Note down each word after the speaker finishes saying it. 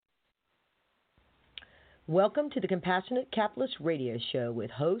Welcome to the Compassionate Capitalist Radio Show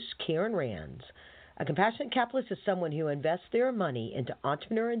with host Karen Rands. A compassionate capitalist is someone who invests their money into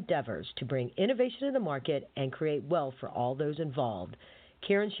entrepreneur endeavors to bring innovation to the market and create wealth for all those involved.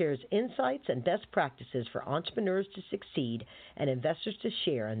 Karen shares insights and best practices for entrepreneurs to succeed and investors to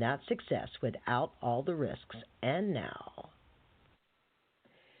share in that success without all the risks. And now.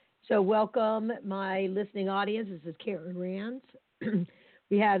 So welcome, my listening audience. This is Karen Rands.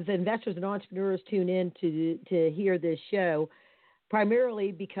 We have investors and entrepreneurs tune in to hear this show,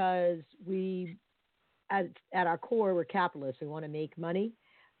 primarily because we, at our core, we're capitalists. We want to make money.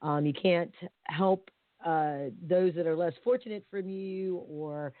 You can't help those that are less fortunate from you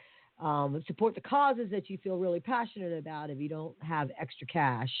or support the causes that you feel really passionate about if you don't have extra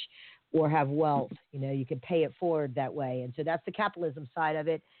cash or have wealth. You know, you can pay it forward that way. And so that's the capitalism side of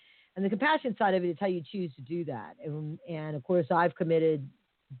it. And the compassion side of it is how you choose to do that. And of course, I've committed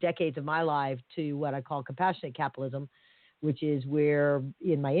decades of my life to what I call compassionate capitalism, which is where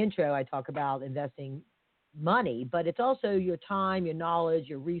in my intro I talk about investing money, but it's also your time, your knowledge,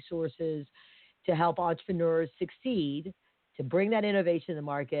 your resources to help entrepreneurs succeed, to bring that innovation to the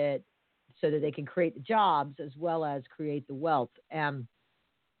market so that they can create the jobs as well as create the wealth. And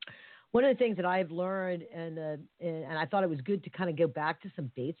one of the things that I've learned, and I thought it was good to kind of go back to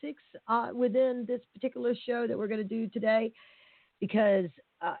some basics within this particular show that we're going to do today, because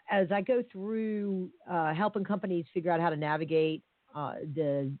as I go through helping companies figure out how to navigate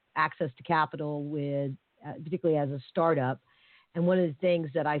the access to capital with, particularly as a startup, and one of the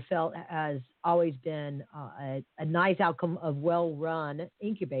things that I felt has always been a nice outcome of well-run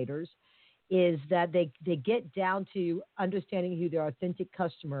incubators is that they get down to understanding who their authentic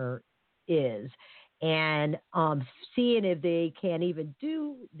customer is and seeing if they can even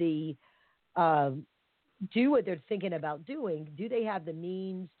do what they're thinking about doing. Do they have the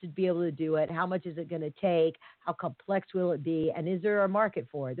means to be able to do it? How much is it going to take? How complex will it be? And is there a market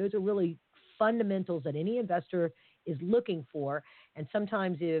for it? Those are really fundamentals that any investor is looking for. And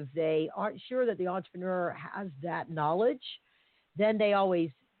sometimes if they aren't sure that the entrepreneur has that knowledge, then they always,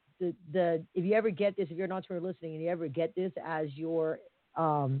 if you ever get this, if you're an entrepreneur listening and you ever get this as your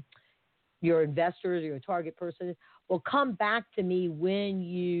investors or your target person, well, come back to me when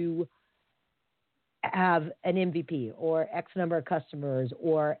you have an MVP or X number of customers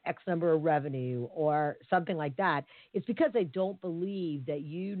or X number of revenue or something like that. It's because they don't believe that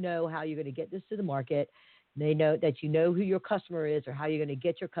you know how you're going to get this to the market. They know that you know who your customer is or how you're going to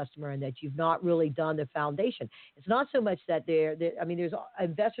get your customer, and that you've not really done the foundation. It's not so much that there's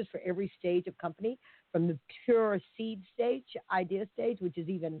investors for every stage of company, from the pure seed stage, idea stage, which is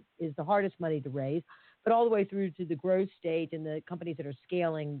the hardest money to raise, but all the way through to the growth stage and the companies that are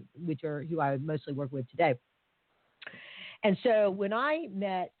scaling, which are who I mostly work with today. And so when I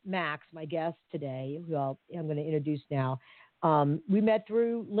met Max, my guest today, who I'm going to introduce now, we met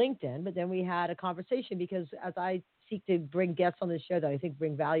through LinkedIn, but then we had a conversation because as I seek to bring guests on this show that I think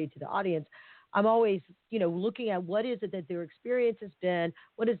bring value to the audience, I'm always, looking at what is it that their experience has been,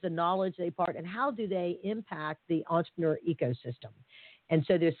 what is the knowledge they impart, and how do they impact the entrepreneur ecosystem. And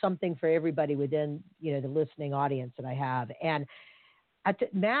so there's something for everybody within, the listening audience that I have. And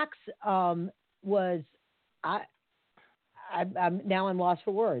Max I'm lost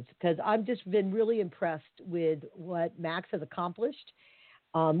for words because I've just been really impressed with what Max has accomplished.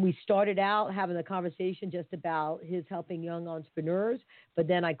 We started out having a conversation just about his helping young entrepreneurs, but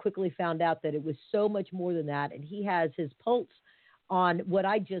then I quickly found out that it was so much more than that, and he has his pulse on what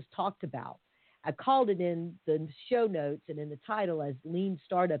I just talked about. I called it in the show notes and in the title as Lean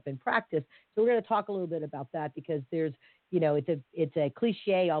Startup in Practice. So we're going to talk a little bit about that because there's, it's a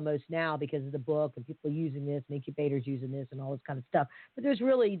cliche almost now because of the book and people using this and incubators using this and all this kind of stuff. But there's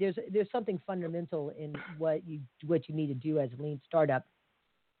something fundamental in what you need to do as a lean startup.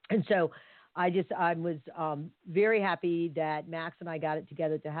 And so I was very happy that Max and I got it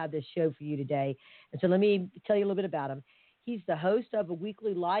together to have this show for you today. And so let me tell you a little bit about him. He's the host of a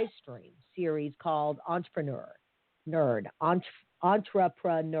weekly live stream series called Entrepreneur Nerd.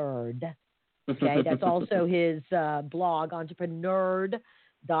 Okay, that's also his blog.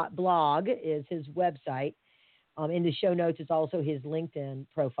 Entrepreneur.blog is his website. In the show notes is also his LinkedIn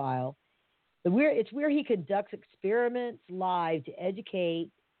profile. It's where he conducts experiments live to educate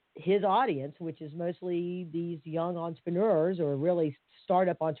his audience, which is mostly these young entrepreneurs or really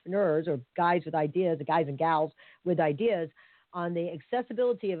startup entrepreneurs or guys with ideas, the guys and gals with ideas, on the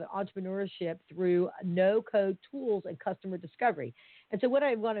accessibility of entrepreneurship through no-code tools and customer discovery. And so what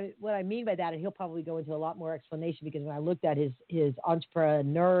I mean by that, and he'll probably go into a lot more explanation because when I looked at his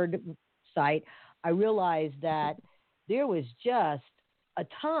Entrepreneur site, I realized that there was just a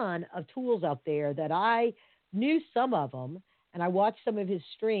ton of tools out there that I knew some of them, and I watched some of his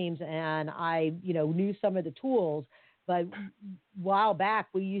streams, and I, knew some of the tools. But a while back,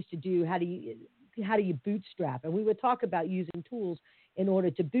 we used to do how do you bootstrap, and we would talk about using tools in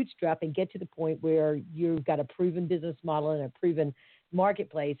order to bootstrap and get to the point where you've got a proven business model and a proven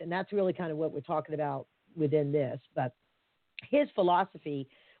marketplace, and that's really kind of what we're talking about within this. But his philosophy,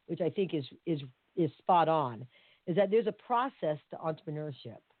 which I think is spot on, is that there's a process to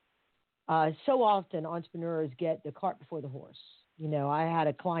entrepreneurship. So often entrepreneurs get the cart before the horse. I had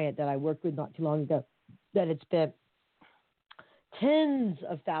a client that I worked with not too long ago that had spent tens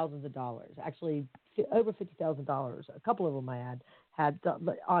of thousands of dollars, actually over $50,000. A couple of them I had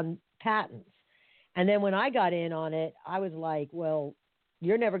on patents. And then when I got in on it, I was like, well,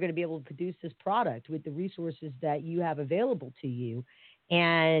 you're never going to be able to produce this product with the resources that you have available to you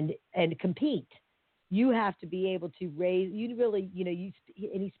and compete. You have to be able to raise, you really,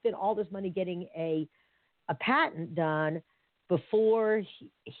 and he spent all this money getting a patent done before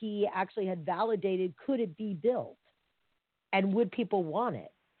he actually had validated, could it be built? And would people want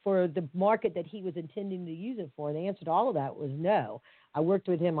it for the market that he was intending to use it for? And the answer to all of that was no. I worked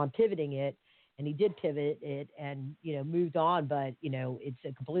with him on pivoting it, and he did pivot it and, moved on. But, it's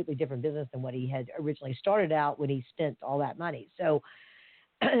a completely different business than what he had originally started out when he spent all that money. So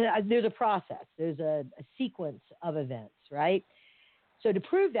there's a process. There's a sequence of events, right? So to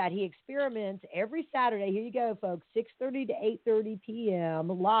prove that, he experiments every Saturday. Here you go, folks, 6:30 to 8:30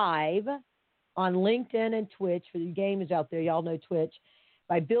 p.m. live on LinkedIn and Twitch. For the gamers out there, y'all know Twitch,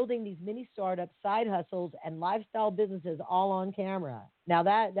 by building these mini startups, side hustles, and lifestyle businesses all on camera. Now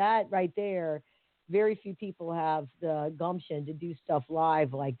that right there, very few people have the gumption to do stuff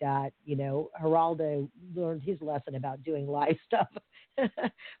live like that. Geraldo learned his lesson about doing live stuff.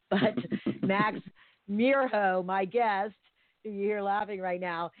 But Max Mirho, my guest, who you hear laughing right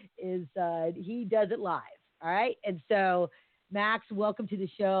now, is he does it live. All right. And so, Max, welcome to the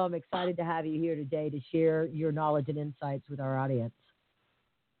show. I'm excited to have you here today to share your knowledge and insights with our audience.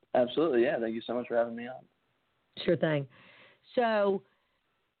 Absolutely. Yeah. Thank you so much for having me on. Sure thing. So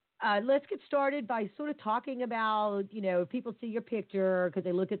let's get started by sort of talking about, if people see your picture because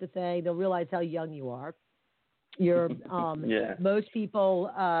they look at the thing, they'll realize how young you are. You're yeah. Most people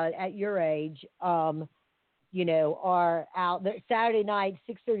at your age, are out Saturday night,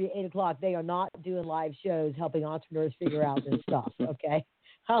 6:30 to 8 o'clock. They are not doing live shows helping entrepreneurs figure out this stuff. Okay.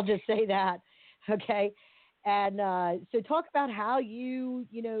 I'll just say that. Okay. And so talk about how you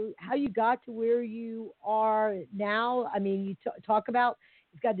got to where you are now. I mean, you talk about,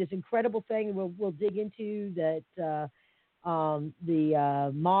 you've got this incredible thing, and we'll dig into that,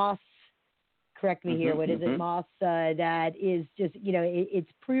 the Moss, correct me here, what is it, Moss, that is just,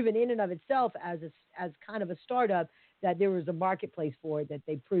 it's proven in and of itself as kind of a startup that there was a marketplace for it, that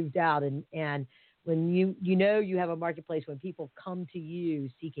they proved out. And when you have a marketplace when people come to you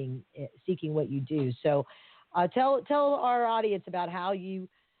seeking what you do. So tell our audience about how did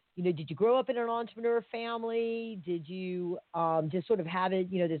you grow up in an entrepreneur family? Did you just sort of have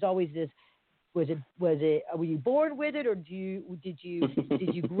it? There's always this. Were you born with it, or did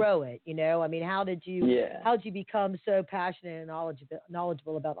you grow it? I mean, how did you become so passionate and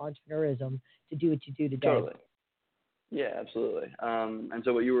knowledgeable about entrepreneurism to do what you do today? Totally. Yeah, absolutely. And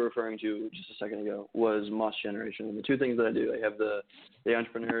so what you were referring to just a second ago was Moss Generation. And the two things that I do, I have the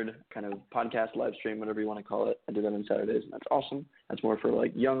Entrepreneur kind of podcast, live stream, whatever you want to call it. I do that on Saturdays, and that's awesome. That's more for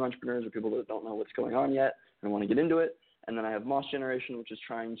like young entrepreneurs or people that don't know what's going on yet and want to get into it. And then I have Moss Generation, which is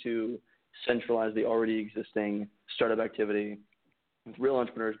trying to centralize the already existing startup activity with real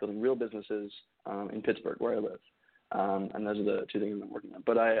entrepreneurs building real businesses in Pittsburgh, where I live. And those are the two things I'm working on.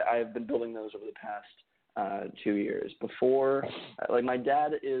 But I have been building those over the past 2 years. Before, like my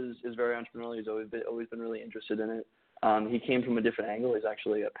dad is very entrepreneurial. He's always been really interested in it. He came from a different angle. He's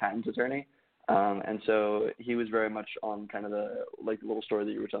actually a patent attorney. And so he was very much on kind of the little story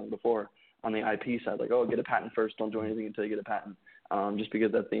that you were telling before on the IP side, like, oh, get a patent first. Don't do anything until you get a patent. Just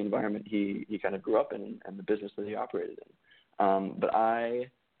because that's the environment he kind of grew up in and the business that he operated in. But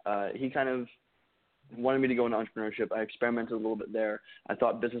he kind of wanted me to go into entrepreneurship. I experimented a little bit there. I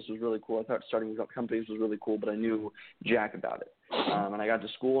thought business was really cool. I thought starting companies was really cool, but I knew jack about it. And I got to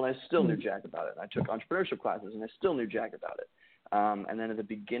school, and I still knew jack about it. I took entrepreneurship classes, and I still knew jack about it. And then at the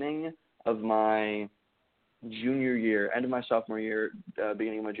beginning of my junior year, end of my sophomore year,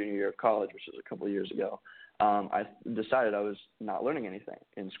 beginning of my junior year of college, which was a couple of years ago, I decided I was not learning anything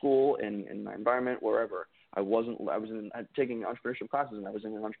in school, in my environment, wherever. I was taking entrepreneurship classes, and I was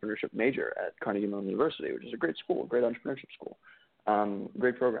in an entrepreneurship major at Carnegie Mellon University, which is a great school, great entrepreneurship school,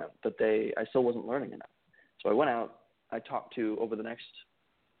 great program. But I still wasn't learning enough. So I went out. I talked to, over the next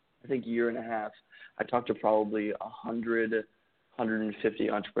I think, year and a half, I talked to probably 100, 150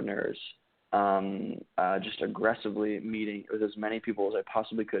 entrepreneurs, just aggressively meeting with as many people as I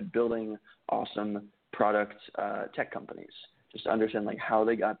possibly could, building awesome product tech companies, just to understand like how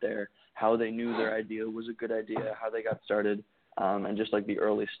they got there, how they knew their idea was a good idea, how they got started, and just like the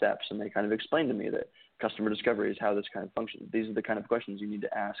early steps. And they kind of explained to me that customer discovery is how this kind of functions. These are the kind of questions you need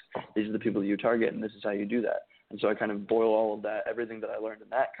to ask. These are the people that you target, and this is how you do that. And so I kind of boil all of that, everything that I learned in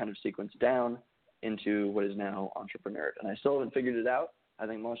that kind of sequence down into what is now Entrepreneur. And I still haven't figured it out. I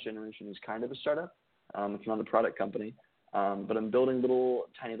think Moss Generation is kind of a startup. It's not a product company. But I'm building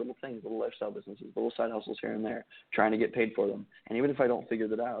tiny little things, little lifestyle businesses, little side hustles here and there, trying to get paid for them. And even if I don't figure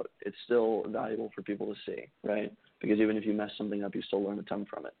that out, it's still valuable for people to see, right? Because even if you mess something up, you still learn a ton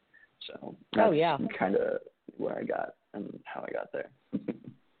from it. So that's kind of where I got and how I got there.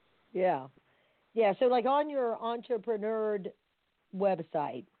 Yeah. Yeah. So like on your Entrepreneur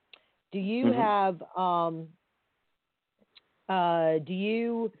website, do you have, are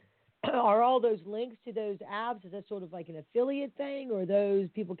all those links to those apps, is that sort of like an affiliate thing, or those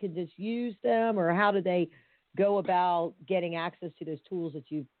people can just use them, or how do they go about getting access to those tools that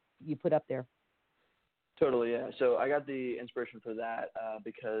you put up there? Totally, yeah. So I got the inspiration for that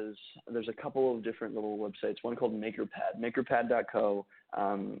because there's a couple of different little websites. One called MakerPad. MakerPad.co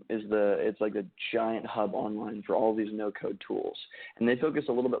it's like a giant hub online for all these no-code tools. And they focus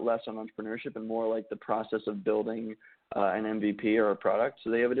a little bit less on entrepreneurship and more like the process of building an MVP or a product. So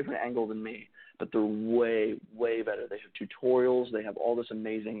they have a different angle than me, but they're way, way better. They have tutorials. They have all this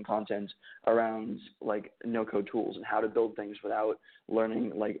amazing content around like no-code tools and how to build things without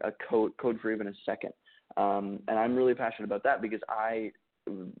learning like a code for even a second. And I'm really passionate about that because I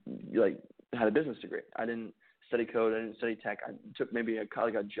like had a business degree. I didn't study code. I didn't study tech. I took maybe a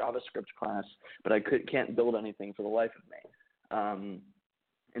JavaScript class, but I can't build anything for the life of me.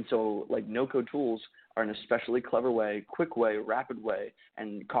 And so like no-code tools are an especially clever way, quick way, rapid way,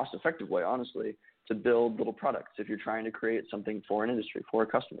 and cost-effective way, honestly, to build little products if you're trying to create something for an industry, for a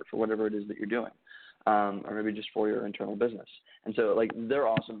customer, for whatever it is that you're doing. Or maybe just for your internal business. And so, like, they're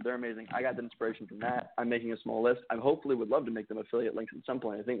awesome. They're amazing. I got the inspiration from that. I'm making a small list. I hopefully would love to make them affiliate links at some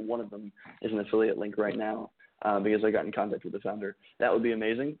point. I think one of them is an affiliate link right now because I got in contact with the founder. That would be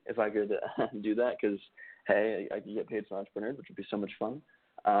amazing if I could do that because, hey, I could get paid for entrepreneurs, which would be so much fun.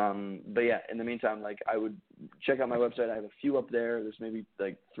 But, yeah, in the meantime, like, I would check out my website. I have a few up there. There's maybe,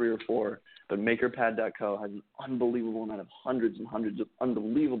 like, 3 or 4. But MakerPad.co has an unbelievable amount of hundreds and hundreds of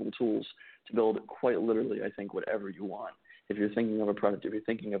unbelievable tools to build quite literally, I think, whatever you want. If you're thinking of a product, if you're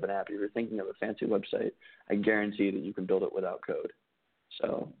thinking of an app, if you're thinking of a fancy website, I guarantee that you can build it without code.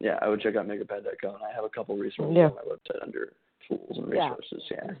 So, yeah, I would check out MakerPad.co, and I have a couple resources on my website under tools and resources,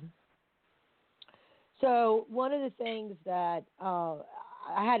 So one of the things that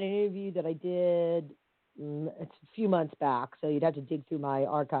I had an interview that I did it's a few months back, so you'd have to dig through my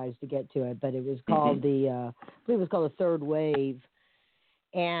archives to get to it, but it was called I believe it was called The Third Wave.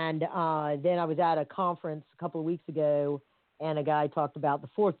 And then I was at a conference a couple of weeks ago, and a guy talked about the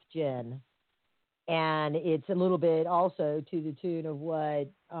fourth gen. And it's a little bit also to the tune of what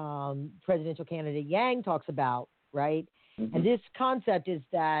presidential candidate Yang talks about, right? And this concept is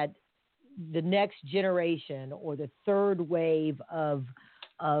that the next generation or the third wave of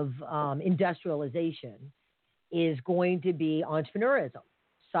industrialization is going to be entrepreneurism,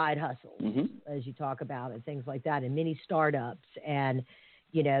 side hustles, as you talk about, and things like that, and mini startups. And,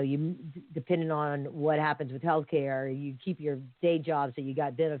 you know, you depending on what happens with healthcare, you keep your day job so you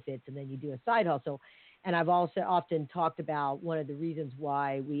got benefits, and then you do a side hustle. And I've also often talked about one of the reasons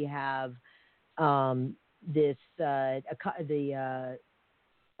why we have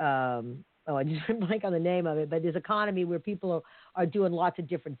I just blank on the name of it, but this economy where people are doing lots of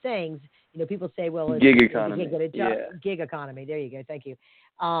different things. You know, people say, well, it's gig economy. You can't get a job. Yeah. Gig economy. There you go. Thank you.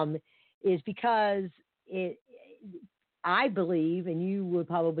 Is because I believe, and you would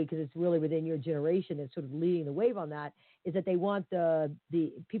probably, because it's really within your generation that's sort of leading the wave on that, is that they want the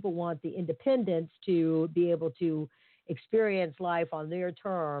people want the independence to be able to experience life on their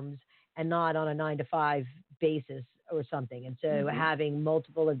terms and not on a 9-to-5 basis or something. And so having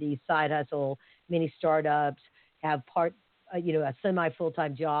multiple of these side hustle, mini startups, have a semi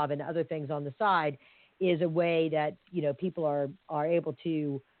full-time job and other things on the side is a way that, you know, people are able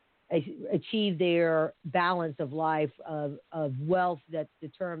to achieve their balance of life of wealth that's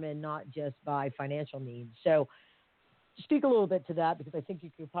determined not just by financial needs. So speak a little bit to that, because I think you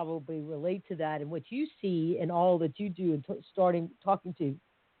could probably relate to that and what you see in all that you do and talking to,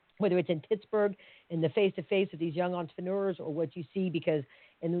 whether it's in Pittsburgh in the face-to-face of these young entrepreneurs, or what you see, because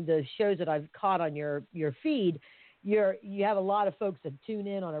in the shows that I've caught on your feed, you have a lot of folks that tune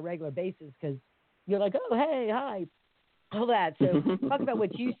in on a regular basis because you're like, oh, hey, hi, all that. So talk about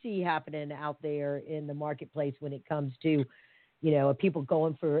what you see happening out there in the marketplace when it comes to, are people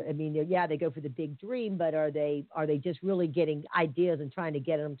going for, I mean, yeah, they go for the big dream, but are they just really getting ideas and trying to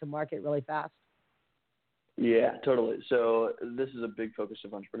get them to market really fast? Yeah, totally. So this is a big focus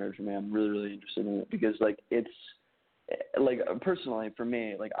of entrepreneurs for me. I'm really, really interested in it because it's like personally for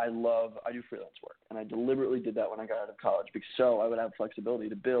me, I do freelance work, and I deliberately did that when I got out of college because so I would have flexibility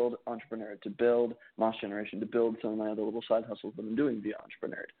to build Entrepreneur, to build Moss Generation, to build some of my other little side hustles that I'm doing via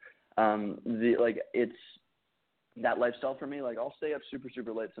Entrepreneur. It's that lifestyle for me. I'll stay up super,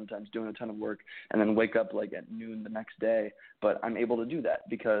 super late sometimes doing a ton of work and then wake up at noon the next day. But I'm able to do that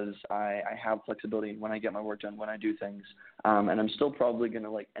because I have flexibility when I get my work done, when I do things. And I'm still probably going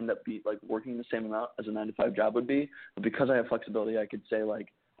to end up working the same amount as a 9-to-5 job would be. But because I have flexibility, I could say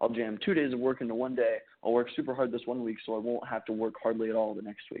I'll jam 2 days of work into one day. I'll work super hard this 1 week so I won't have to work hardly at all the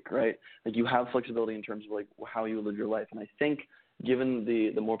next week, right? You have flexibility in terms of how you live your life. And I think given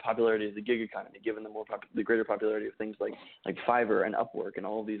the more popularity of the gig economy, given the greater popularity of things like Fiverr and Upwork and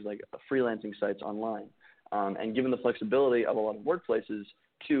all of these freelancing sites online, and given the flexibility of a lot of workplaces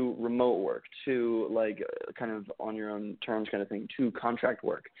to remote work, to kind of on your own terms kind of thing, to contract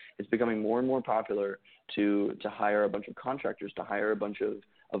work, it's becoming more and more popular to hire a bunch of contractors, to hire a bunch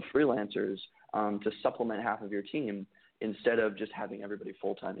of freelancers to supplement half of your team instead of just having everybody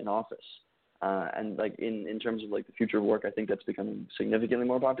full-time in office. And in terms of the future of work, I think that's becoming significantly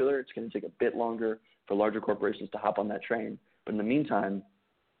more popular. It's going to take a bit longer for larger corporations to hop on that train. But in the meantime,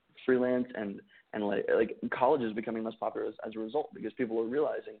 freelance and college is becoming less popular as a result because people are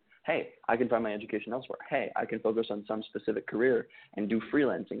realizing, hey, I can find my education elsewhere. Hey, I can focus on some specific career and do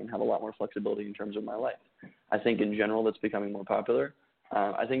freelancing and have a lot more flexibility in terms of my life. I think in general that's becoming more popular.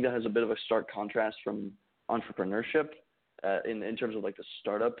 I think that has a bit of a stark contrast from entrepreneurship in terms of the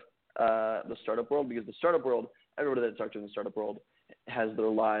startup world, because the startup world, everybody that starts in the startup world has their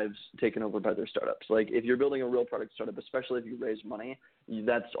lives taken over by their startups. If you're building a real product startup, especially if you raise money,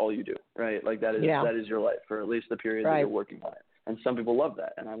 that's all you do, right? That is your life for at least the period that you're working on it. And some people love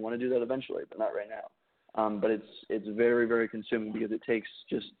that, and I want to do that eventually, but not right now. But it's very, very consuming because it takes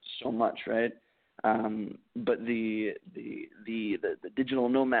just so much, right? But the digital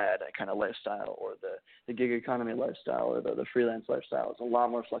nomad kind of lifestyle, or the gig economy lifestyle, or the freelance lifestyle is a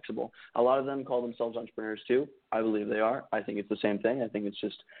lot more flexible. A lot of them call themselves entrepreneurs too. I believe they are. I think it's the same thing. I think it's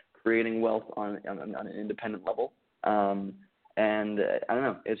just creating wealth on an independent level. And I don't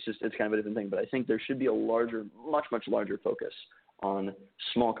know, it's kind of a different thing. But I think there should be a much larger focus on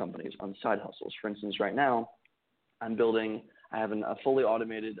small companies, on side hustles. For instance, right now, I have a fully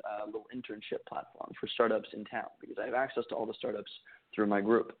automated little internship platform for startups in town because I have access to all the startups through my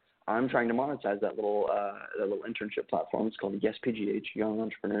group. I'm trying to monetize that little internship platform. It's called YesPGH, Young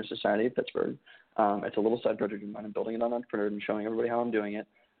Entrepreneur Society of Pittsburgh. It's a little side project of mine. I'm building it on Entrepreneur and showing everybody how I'm doing it.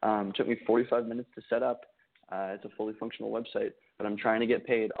 It took me 45 minutes to set up. It's a fully functional website, but I'm trying to get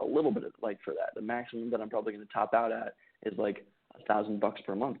paid a little bit for that. The maximum that I'm probably going to top out at is $1,000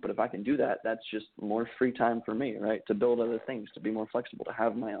 per month. But if I can do that, that's just more free time for me, right? To build other things, to be more flexible, to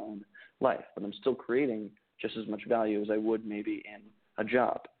have my own life. But I'm still creating just as much value as I would maybe in a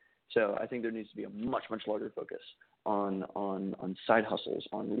job. So I think there needs to be a much larger focus on side hustles,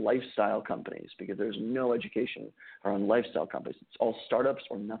 on lifestyle companies, because there's no education around lifestyle companies. It's all startups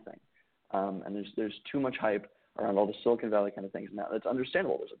or nothing. And there's too much hype around all the Silicon Valley kind of things. Now, that's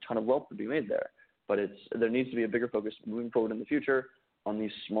understandable. There's a ton of wealth to be made there. But there needs to be a bigger focus moving forward in the future on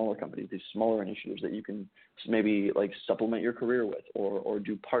these smaller companies, these smaller initiatives that you can maybe supplement your career with, or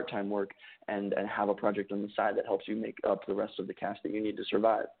do part-time work and have a project on the side that helps you make up the rest of the cash that you need to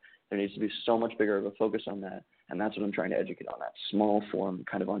survive. There needs to be so much bigger of a focus on that, and that's what I'm trying to educate on, that small form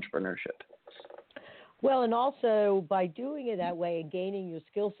kind of entrepreneurship. Well, and also by doing it that way and gaining your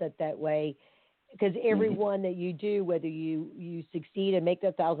skill set that way, because everyone that you do, whether you succeed and make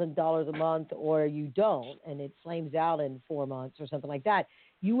that $1,000 a month or you don't, and it flames out in 4 months or something like that,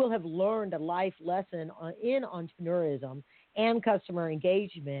 you will have learned a life lesson in entrepreneurism and customer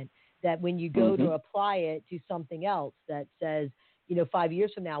engagement that when you go to apply it to something else that says, 5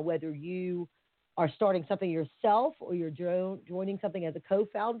 years from now, whether you are starting something yourself or you're joining something as a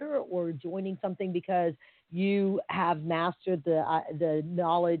co-founder or joining something because you have mastered the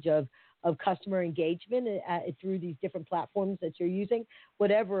knowledge of customer engagement through these different platforms that you're using,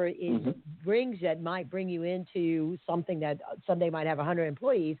 whatever it brings that might bring you into something that someday might have 100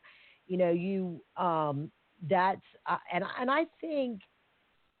 employees, that's and I think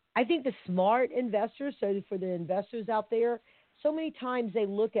the smart investors, so for the investors out there, so many times they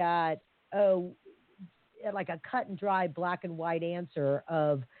look at, like a cut and dry black and white answer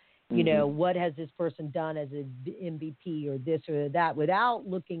of, you Mm-hmm. know, what has this person done as an MVP or this or that without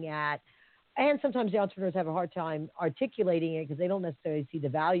looking at, and sometimes the entrepreneurs have a hard time articulating it because they don't necessarily see the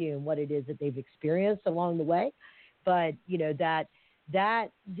value in what it is that they've experienced along the way. But, you know,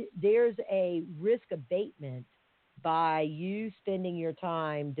 there's a risk abatement by you spending your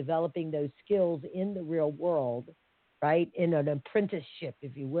time developing those skills in the real world, right? In an apprenticeship,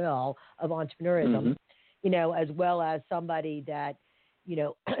 if you will, of entrepreneurism, Mm-hmm. you know, as well as somebody that, you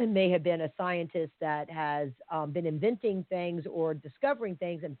know, may have been a scientist that has been inventing things or discovering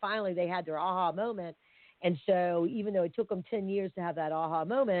things, and finally they had their aha moment. And so even though it took them 10 years to have that aha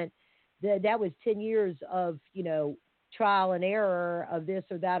moment, that was 10 years of, you know, trial and error of this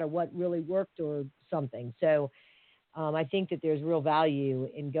or that or what really worked or something. So I think that there's real value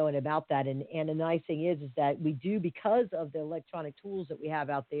in going about that. And the nice thing is that we do, because of the electronic tools that we have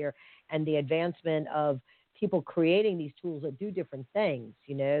out there and the advancement of people creating these tools that do different things,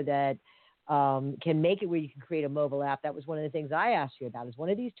 you know, that can make it where you can create a mobile app. That was one of the things I asked you about. Is one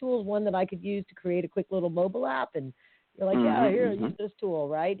of these tools one that I could use to create a quick little mobile app? And you're like, yeah, here, use this tool,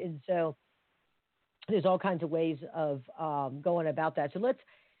 right? And so there's all kinds of ways of going about that. So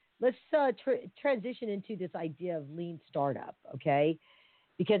let's transition into this idea of lean startup, okay?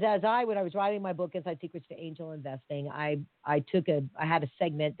 Because when I was writing my book, Inside Secrets to Angel Investing, I had a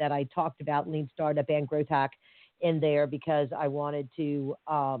segment that I talked about lean startup and growth hack in there because I wanted to,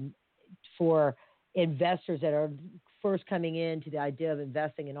 for investors that are first coming into the idea of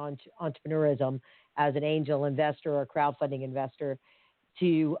investing in entrepreneurism as an angel investor or crowdfunding investor,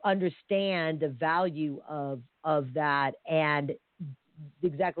 to understand the value of that and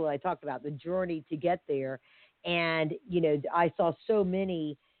exactly what I talked about, the journey to get there. And, you know, I saw so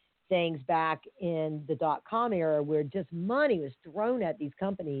many things back in the .com era where just money was thrown at these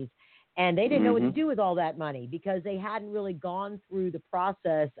companies and they didn't know what to do with all that money because they hadn't really gone through the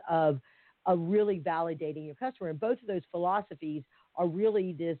process of really validating your customer. And both of those philosophies are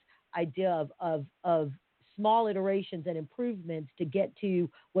really this idea of small iterations and improvements to get to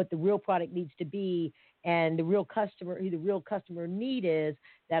what the real product needs to be, and who the real customer need is,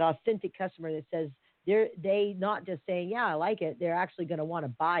 that authentic customer that says they not just saying, yeah, I like it, they're actually going to want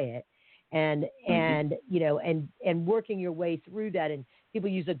to buy it. And you know, and working your way through that. And people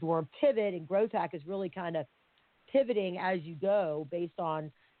use the term pivot, and growth hack is really kind of pivoting as you go based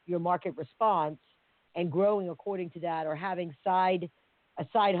on your market response and growing according to that, or having a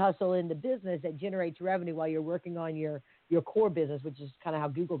side hustle in the business that generates revenue while you're working on your core business, which is kind of how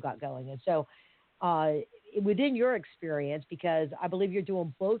Google got going. And so within your experience, because I believe you're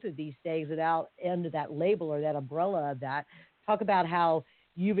doing both of these things without under that label or that umbrella of that, talk about how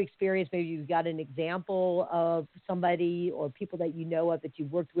you've experienced, maybe you've got an example of somebody or people that you know of that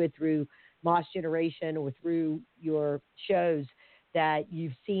you've worked with through Moss Generation or through your shows, that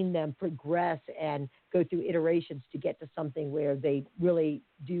you've seen them progress and go through iterations to get to something where they really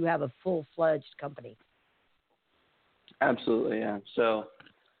do have a full-fledged company. Absolutely, yeah. So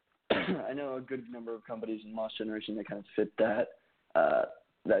I know a good number of companies in Moss Generation that kind of fit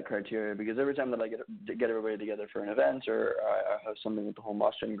that criteria, because every time that I get everybody together for an event or I have something with the whole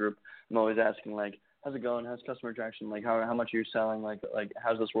Moss Gen group, I'm always asking, like, how's it going? How's customer traction? Like, how much are you selling? Like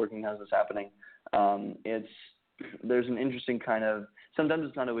how's this working? How's this happening? There's an interesting kind of, sometimes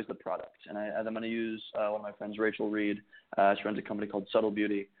it's not always the product. And I'm going to use one of my friends, Rachel Reed. She runs a company called Subtle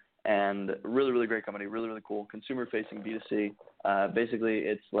Beauty, and really, really great company, really, really cool, consumer-facing B2C. Basically,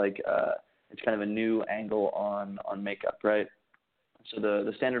 it's like it's kind of a new angle on makeup, right? So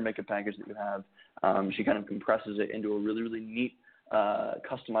the standard makeup package that you have, she kind of compresses it into a really, really neat,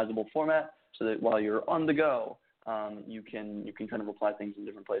 customizable format, so that while you're on the go, you can kind of apply things in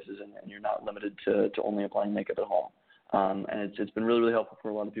different places, and you're not limited to only applying makeup at home. And it's been really, really helpful for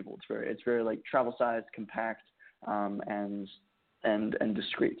a lot of people. It's very like travel sized, compact, and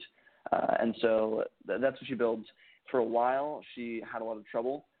discreet. And so that's what she builds. For a while, she had a lot of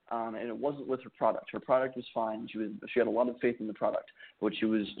trouble, and it wasn't with her product. Her product was fine. She had a lot of faith in the product. What she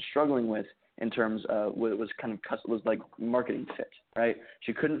was struggling with in terms of was like marketing fit, right?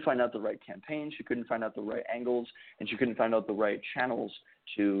 She couldn't find out the right campaign, she couldn't find out the right angles, and she couldn't find out the right channels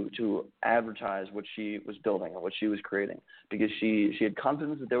to advertise what she was building or what she was creating, because she had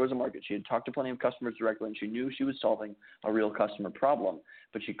confidence that there was a market. She had talked to plenty of customers directly, and she knew she was solving a real customer problem,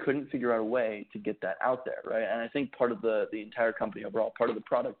 but she couldn't figure out a way to get that out there, right? And I think part of the entire company overall, part of the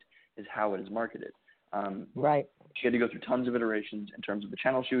product is how it is marketed. Right. She had to go through tons of iterations in terms of the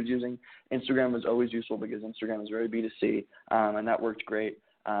channel she was using. Instagram was always useful because Instagram is very B2C, and that worked great.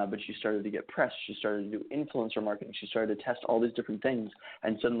 but she started to get press. She started to do influencer marketing. She started to test all these different things,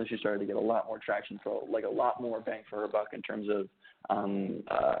 and suddenly she started to get a lot more traction for like a lot more bang for her buck in terms of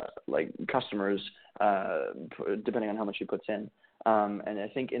like customers, depending on how much she puts in. And I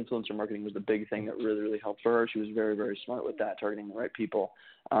think influencer marketing was the big thing that really, really helped for her. She was very, very smart with that, targeting the right people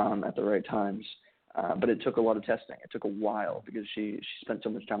at the right times. But it took a lot of testing. It took a while because she spent so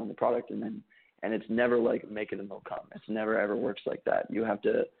much time on the product, and it's never like make it and they'll come. It's never ever works like that. You have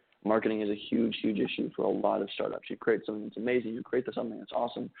to. Marketing is a huge, huge issue for a lot of startups. You create something that's amazing. You create something that's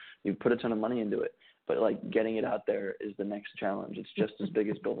awesome. You put a ton of money into it, but like getting it out there is the next challenge. It's just as big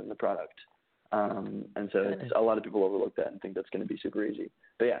as building the product. And so a lot of people overlook that and think that's going to be super easy.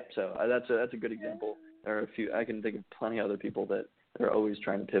 But yeah, so that's a good example. There are a few. I can think of plenty of other people that are always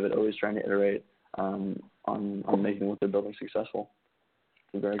trying to pivot, always trying to iterate on making what they're building successful.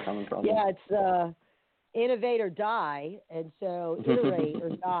 It's a very common problem. Yeah, it's innovate or die, and so iterate or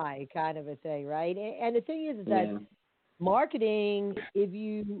die kind of a thing, right? And the thing is that marketing, if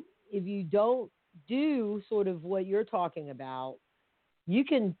you don't do sort of what you're talking about, you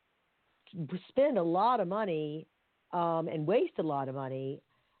can spend a lot of money and waste a lot of money.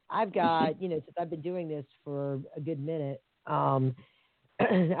 I've got, since I've been doing this for a good minute,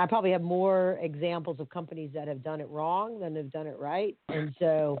 I probably have more examples of companies that have done it wrong than have done it right. And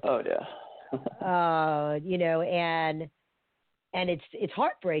so, and it's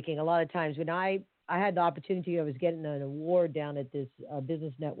heartbreaking a lot of times. When I had the opportunity, I was getting an award down at this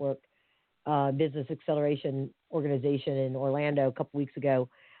business network, business acceleration organization in Orlando a couple weeks ago.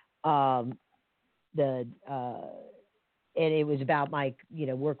 And it was about my,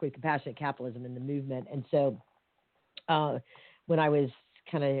 work with compassionate capitalism and the movement. And so, when I was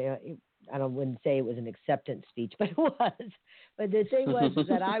kind of, I wouldn't say it was an acceptance speech, but it was. But the thing was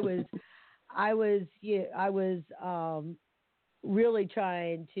that I was really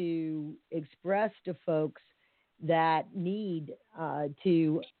trying to express to folks that need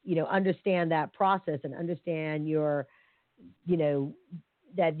to, understand that process and understand your,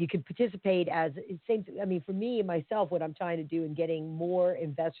 that you can participate as it seems. I mean, for me and myself, what I'm trying to do in getting more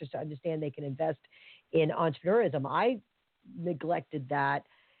investors to understand they can invest in entrepreneurism, I neglected that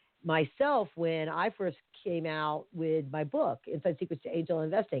myself when I first came out with my book, Inside Secrets to Angel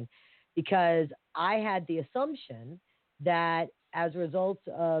Investing, because I had the assumption that as a result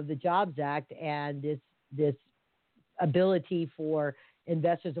of the Jobs Act and this ability for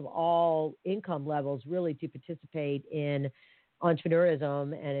investors of all income levels really to participate in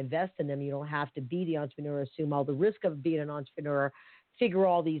entrepreneurism and invest in them, you don't have to be the entrepreneur, assume all the risk of being an entrepreneur, figure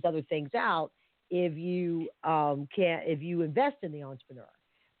all these other things out if you if you invest in the entrepreneur.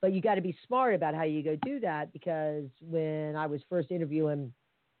 But you got to be smart about how you go do that, because when I was first interviewing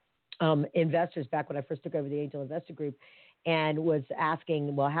investors back when I first took over the Angel Investor Group and was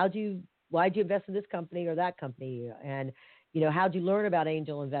asking, well, why'd you invest in this company or that company? And, how'd you learn about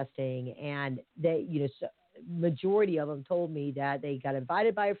angel investing? And they, majority of them told me that they got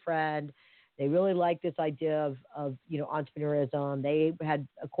invited by a friend. They really liked this idea of entrepreneurism. They had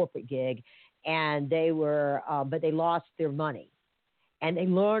a corporate gig and they were, but they lost their money. And they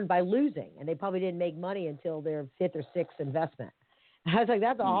learned by losing, and they probably didn't make money until their fifth or sixth investment. I was like,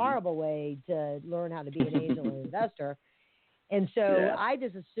 that's a horrible way to learn how to be an angel investor. And so I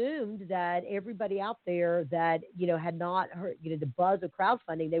just assumed that everybody out there that, had not heard, the buzz of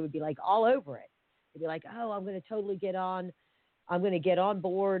crowdfunding, they would be like all over it. They'd be like, oh, I'm going to totally get on. I'm going to get on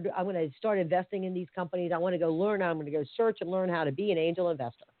board. I'm going to start investing in these companies. I want to go learn. I'm going to go search and learn how to be an angel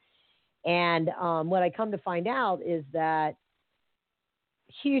investor. And what I come to find out is that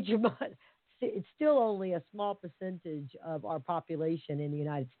huge amount, it's still only a small percentage of our population in the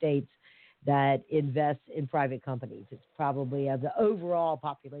United States that invests in private companies. It's probably, of the overall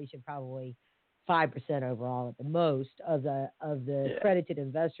population, probably 5% overall at the most of the accredited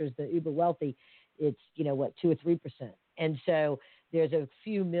investors, the uber wealthy. It's 2 or 3%. And so there's a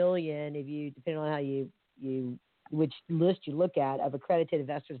few million, if you, depending on how you which list you look at, of accredited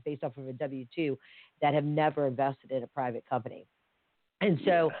investors based off of a W-2 that have never invested in a private company. And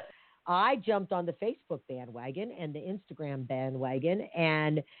so I jumped on the Facebook bandwagon and the Instagram bandwagon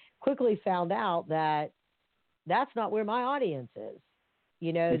and quickly found out that that's not where my audience is.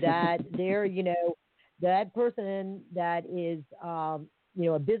 That they're, that person that is, a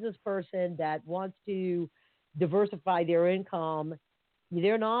business person that wants to diversify their income,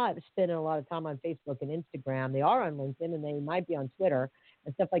 they're not spending a lot of time on Facebook and Instagram. They are on LinkedIn and they might be on Twitter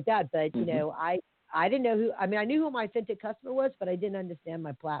and stuff like that. But, I didn't know who. I mean, I knew who my authentic customer was, but I didn't understand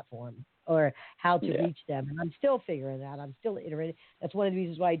my platform or how to reach them. And I'm still figuring that. I'm still iterating. That's one of the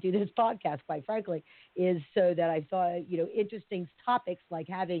reasons why I do this podcast, quite frankly, is so that I thought, interesting topics like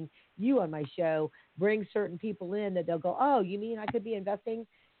having you on my show bring certain people in that they'll go, oh, you mean I could be investing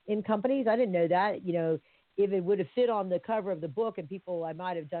in companies? I didn't know that. If it would have fit on the cover of the book and people, I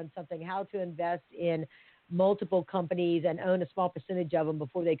might have done something, how to invest in multiple companies and own a small percentage of them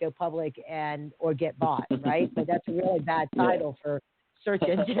before they go public or get bought, right? But that's a really bad title for search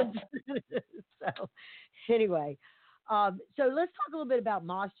engines. So anyway, so let's talk a little bit about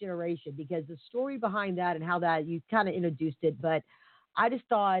Moss Generation, because the story behind that and how that you kind of introduced it, but I just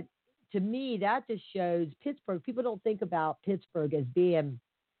thought, to me, that just shows Pittsburgh. People don't think about Pittsburgh as being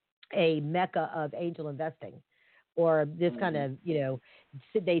a mecca of angel investing, or this kind of,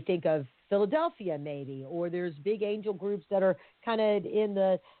 they think of Philadelphia maybe, or there's big angel groups that are kind of in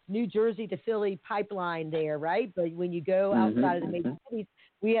the New Jersey to Philly pipeline there, right? But when you go outside of the major cities,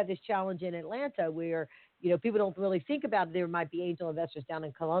 we have this challenge in Atlanta where, people don't really think about it. There might be angel investors down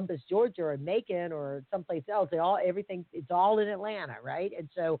in Columbus, Georgia, or Macon, or someplace else. It's all in Atlanta, right? And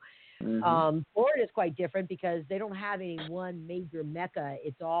so Florida is quite different because they don't have any one major mecca.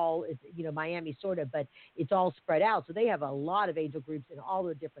 It's Miami sort of, but it's all spread out. So they have a lot of angel groups in all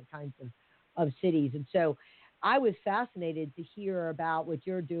the different kinds of cities. And so I was fascinated to hear about what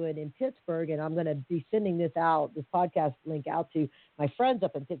you're doing in Pittsburgh, and I'm going to be sending this podcast link out to my friends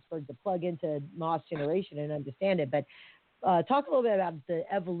up in Pittsburgh to plug into Moss Generation and understand it. But talk a little bit about the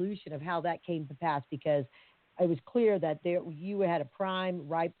evolution of how that came to pass, because it was clear that you had a prime,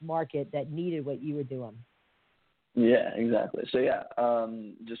 ripe market that needed what you were doing. Yeah, exactly. So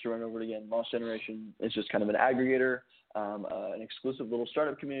just to run over it again, Moss Generation is just kind of an aggregator, an exclusive little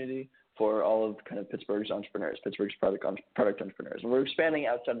startup community for all of kind of Pittsburgh's entrepreneurs, Pittsburgh's product entrepreneurs. And we're expanding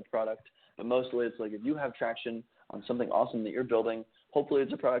outside of product, but mostly it's like if you have traction on something awesome that you're building, hopefully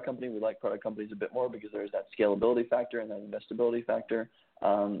it's a product company. We like product companies a bit more because there's that scalability factor and that investability factor.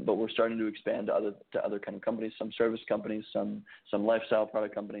 But we're starting to expand to other kind of companies, some service companies, some lifestyle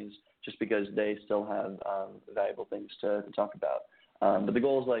product companies, just because they still have valuable things to talk about. But the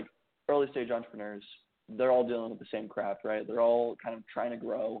goal is like early stage entrepreneurs, they're all dealing with the same craft, right? They're all kind of trying to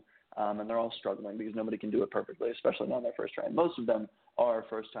grow, and they're all struggling because nobody can do it perfectly, especially not on their first try. Most of them are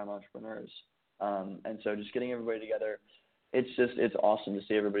first-time entrepreneurs. And so just getting everybody together, it's awesome to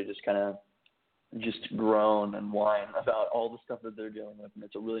see everybody just groan and whine about all the stuff that they're dealing with. And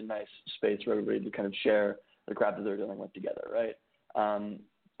it's a really nice space for everybody to kind of share the crap that they're dealing with together, right?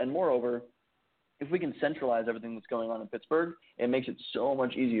 And moreover, if we can centralize everything that's going on in Pittsburgh, it makes it so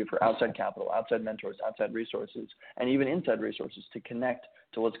much easier for outside capital, outside mentors, outside resources, and even inside resources to connect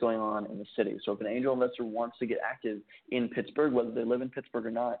to what's going on in the city. So if an angel investor wants to get active in Pittsburgh, whether they live in Pittsburgh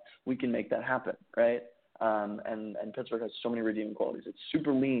or not, we can make that happen, right? And Pittsburgh has so many redeeming qualities. It's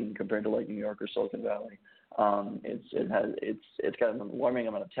super lean compared to like New York or Silicon Valley. It's got an alarming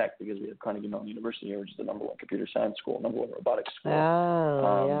amount of tech because we have Carnegie Mellon University here, which is the #1 computer science school, #1 robotics school.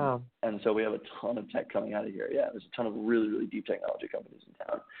 Yeah. And so we have a ton of tech coming out of here. Yeah, there's a ton of really, really deep technology companies in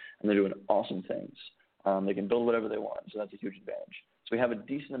town, and they're doing awesome things. They can build whatever they want, so that's a huge advantage. So we have a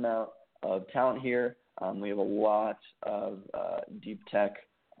decent amount of talent here. We have a lot of deep tech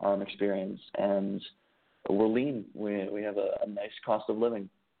experience, and we're lean. We have a nice cost of living.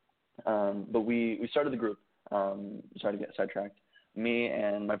 But we started the group. Sorry to get sidetracked. Me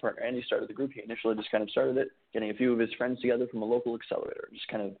and my partner Andy started the group. He initially just kind of started it, getting a few of his friends together from a local accelerator, just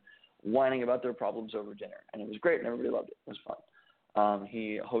kind of whining about their problems over dinner. And it was great, and everybody loved it. It was fun.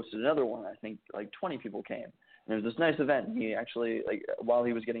 He hosted another one. I think like 20 people came. And it was this nice event. He actually, like, while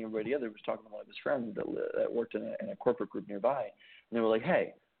he was getting everybody together, he was talking to one of his friends that worked in a corporate group nearby. And they were like,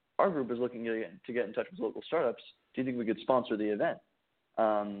 hey, our group is looking to get in touch with local startups. Do you think we could sponsor the event?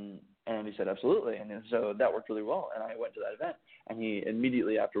 And he said, absolutely. And so that worked really well. And I went to that event. And he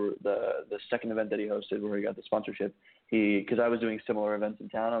immediately after the second event that he hosted where he got the sponsorship, because I was doing similar events in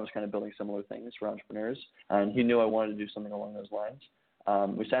town, I was kind of building similar things for entrepreneurs. And he knew I wanted to do something along those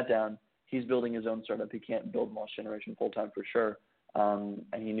lines. We sat down. He's building his own startup. He can't build Moss Generation full-time for sure. And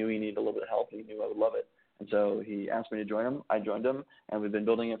he knew he needed a little bit of help. And he knew I would love it. And so he asked me to join him. I joined him. And we've been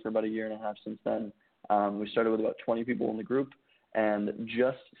building it for about 1.5 years since then. We started with about 20 people in the group. And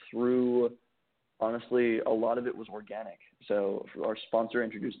just through, honestly, a lot of it was organic. So our sponsor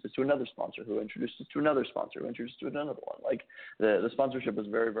introduced us to another sponsor who introduced us to another sponsor who introduced us to another one. Like the sponsorship was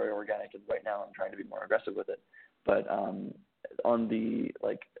very, very organic. And right now I'm trying to be more aggressive with it. But on the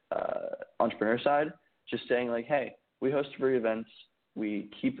entrepreneur side, just saying like, hey, we host free events. We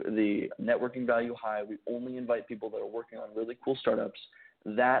keep the networking value high. We only invite people that are working on really cool startups.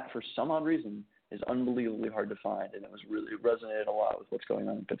 That, for some odd reason, is unbelievably hard to find, and it resonated a lot with what's going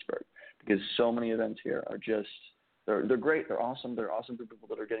on in Pittsburgh because so many events here are just they're great, they're awesome for people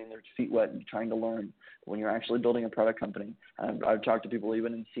that are getting their feet wet and trying to learn. But when you're actually building a product company, and I've talked to people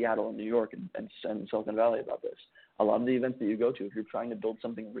even in Seattle and New York and Silicon Valley about this. A lot of the events that you go to, if you're trying to build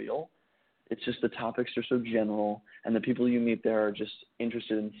something real, it's just the topics are so general, and the people you meet there are just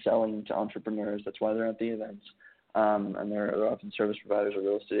interested in selling to entrepreneurs. That's why they're at the events, and they're often service providers or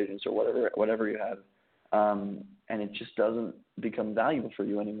real estate agents or whatever you have. And it just doesn't become valuable for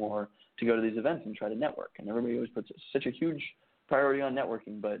you anymore to go to these events and try to network. And everybody always puts such a huge priority on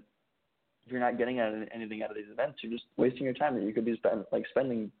networking, but if you're not getting anything out of these events, you're just wasting your time that you could be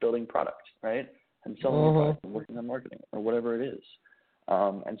spending building product, right, and selling your product and working on marketing or whatever it is.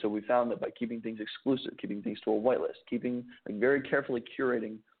 And so we found that by keeping things exclusive, keeping things to a whitelist, very carefully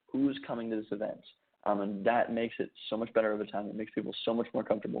curating who's coming to this event, and that makes it so much better over time. It makes people so much more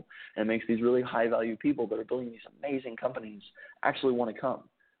comfortable, and it makes these really high-value people that are building these amazing companies actually want to come.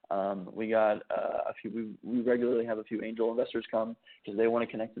 We got we regularly have a few angel investors come because they want to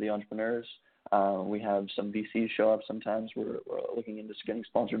connect to the entrepreneurs. We have some VCs show up sometimes. We're looking into getting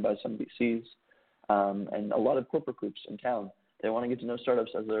sponsored by some VCs, and a lot of corporate groups in town. They want to get to know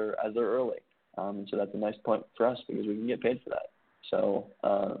startups as they're early, and so that's a nice point for us because we can get paid for that. So,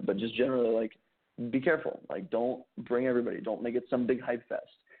 but just generally, be careful. Don't bring everybody. Don't make it some big hype fest.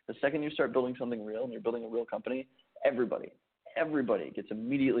 The second you start building something real and you're building a real company, everybody gets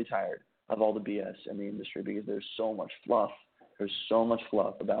immediately tired of all the BS in the industry because there's so much fluff. There's so much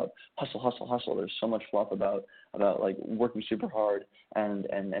fluff about hustle. There's so much fluff about working super hard and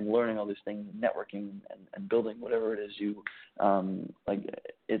learning all these things, networking and building whatever it is you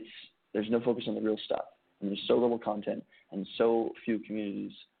there's no focus on the real stuff. And there's so little content and so few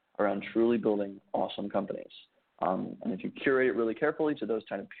communities around truly building awesome companies. And if you curate it really carefully to those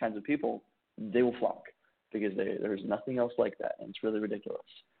kinds of people, they will flock because there's nothing else like that, and it's really ridiculous.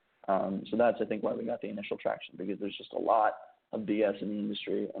 So that's, I think, why we got the initial traction, because there's just a lot of BS in the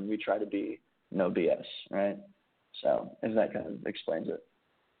industry, and we try to be no BS, right? So if that kind of explains it.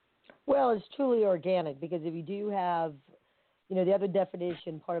 Well, it's truly organic, because if you do have, the other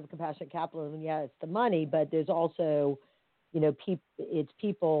definition, part of compassionate capitalism, it's the money, but there's also, it's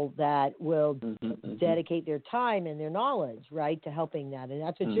people that will dedicate their time and their knowledge, right, to helping that. And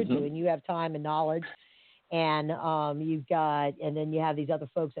that's what you're doing. You have time and knowledge, and and then you have these other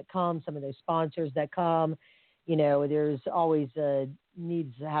folks that come, some of those sponsors that come. There's always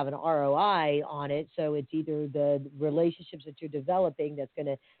needs to have an ROI on it. So it's either the relationships that you're developing that's going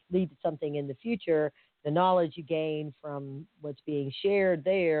to lead to something in the future, the knowledge you gain from what's being shared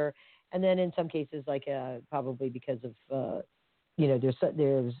there, and then in some cases, probably because of,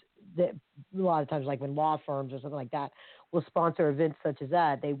 there's a lot of times, like when law firms or something like that will sponsor events such as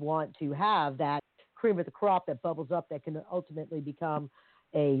that, they want to have that cream of the crop that bubbles up that can ultimately become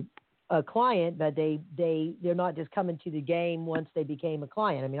a client, but they're not just coming to the game once they became a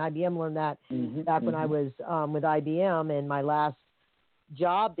client. I mean, IBM learned that back when I was with IBM, and my last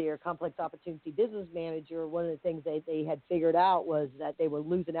job there, complex opportunity business manager, one of the things they had figured out was that they were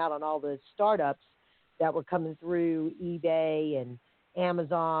losing out on all the startups that were coming through eBay and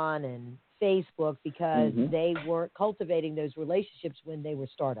Amazon and Facebook because they weren't cultivating those relationships when they were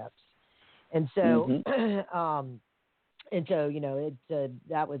startups. And so, that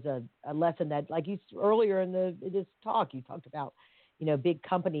was a lesson that, like you earlier in this talk, you talked about, big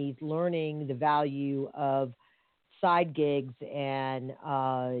companies learning the value of side gigs and,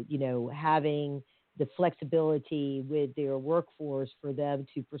 having the flexibility with their workforce for them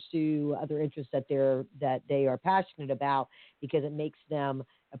to pursue other interests that they are passionate about, because it makes them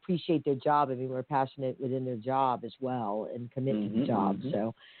appreciate their job and be more passionate within their job as well and commit to the job.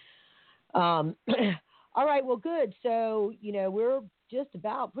 So, all right, well, good. So, we're just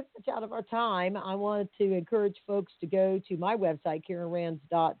about pretty much out of our time. I wanted to encourage folks to go to my website,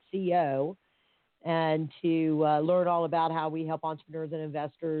 KarenRands.co, and to learn all about how we help entrepreneurs and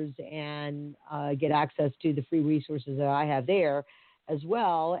investors and get access to the free resources that I have there as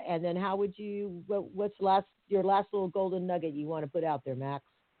well. And then how would what's your last little golden nugget you want to put out there, Max?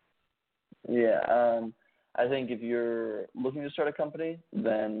 Yeah, I think if you're looking to start a company,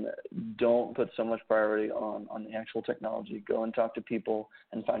 then don't put so much priority on the actual technology. Go and talk to people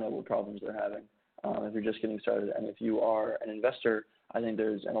and find out what problems they're having if you're just getting started. And if you are an investor, I think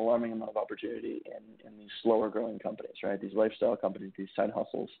there's an alarming amount of opportunity in these slower growing companies, right? These lifestyle companies, these side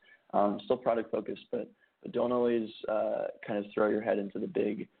hustles, still product focused, but don't always kind of throw your head into the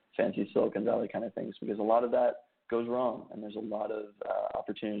big fancy Silicon Valley kind of things, because a lot of that goes wrong, and there's a lot of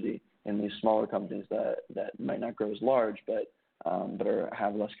opportunity in these smaller companies that might not grow as large, but but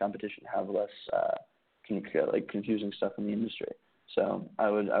have less competition, have less confusing stuff in the industry. So I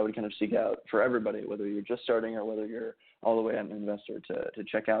would kind of seek out for everybody, whether you're just starting or whether you're all the way at an investor, to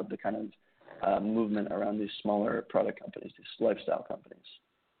check out the kind of movement around these smaller product companies, these lifestyle companies.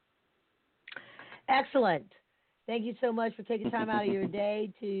 Excellent. Thank you so much for taking time out of your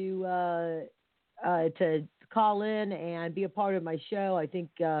day to call in and be a part of my show. I think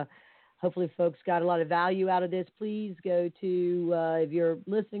hopefully folks got a lot of value out of this. Please go to, if you're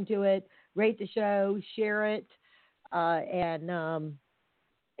listening to it, rate the show, share it, and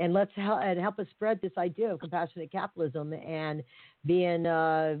let's help us spread this idea of compassionate capitalism and being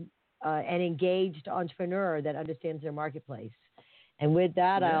an engaged entrepreneur that understands their marketplace. And with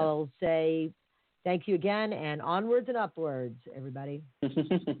that, I'll say thank you again, and onwards and upwards, everybody.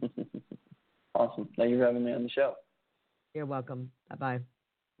 Awesome. Thank you for having me on the show. You're welcome. Bye-bye.